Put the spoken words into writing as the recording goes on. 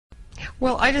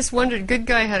Well, I just wondered, Good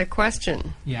Guy had a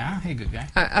question. Yeah? Hey, Good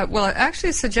Guy. Well, actually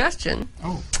a suggestion.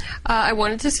 Oh. I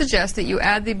wanted to suggest that you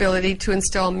add the ability to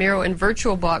install Miro and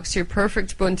VirtualBox to your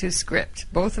perfectbuntu script.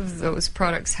 Both of those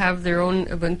products have their own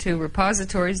Ubuntu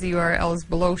repositories. The URLs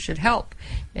below should help.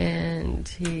 And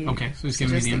he Okay, so he's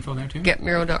giving me the info there too?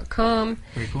 getmiro.com.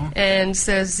 Very cool. And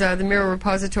says the Miro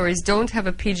repositories don't have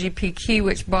a PGP key,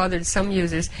 which bothered some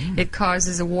users. It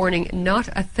causes a warning, not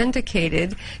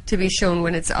authenticated, to be shown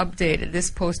when it's updated. This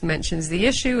post mentions the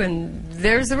issue, and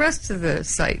there's the rest of the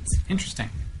sites. Interesting.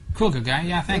 Cool, Good Guy.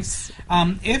 Yeah, thanks.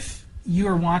 If you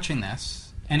are watching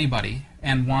this, anybody,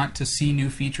 and want to see new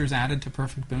features added to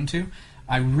perfectbuntu,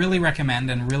 I really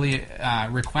recommend and really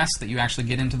request that you actually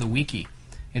get into the wiki.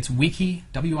 It's wiki,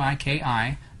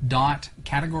 W-I-K-I,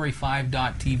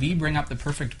 .category5.tv. Bring up the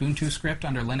perfectbuntu script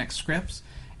under Linux scripts,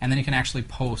 and then you can actually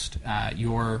post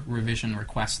your revision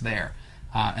requests there.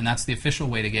 And that's the official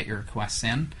way to get your requests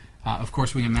in. Of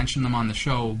course, we can mention them on the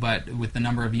show, but with the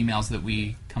number of emails that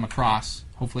we come across,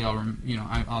 hopefully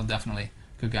I'll definitely,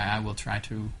 Good Guy, I will try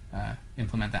to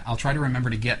implement that. I'll try to remember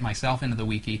to get myself into the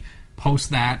wiki, post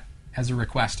that as a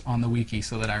request on the wiki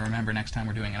so that I remember next time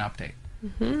we're doing an update.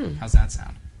 How's that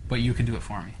sound? But you can do it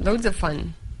for me. Loads of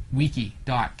fun.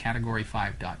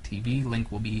 Wiki.category5.tv.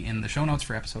 Link will be in the show notes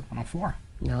for episode 104.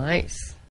 Nice.